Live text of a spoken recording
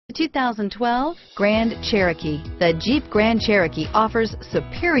2012 Grand Cherokee. The Jeep Grand Cherokee offers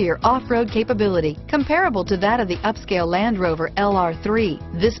superior off-road capability comparable to that of the upscale Land Rover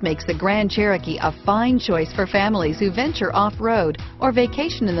LR3. This makes the Grand Cherokee a fine choice for families who venture off-road or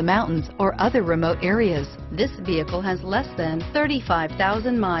vacation in the mountains or other remote areas. This vehicle has less than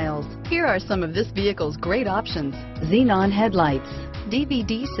 35,000 miles. Here are some of this vehicle's great options: xenon headlights,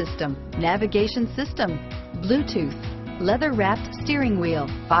 DVD system, navigation system, Bluetooth, leather-wrapped steering wheel,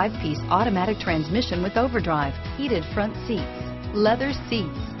 5-piece automatic transmission with overdrive, heated front seats, leather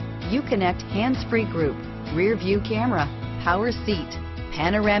seats, Uconnect hands-free group, rear view camera, power seat,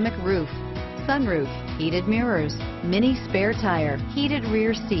 panoramic roof, sunroof, heated mirrors, mini spare tire, heated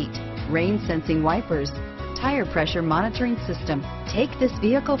rear seat, rain sensing wipers, tire pressure monitoring system. Take this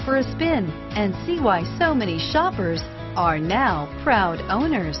vehicle for a spin and see why so many shoppers are now proud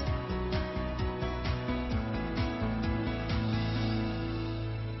owners.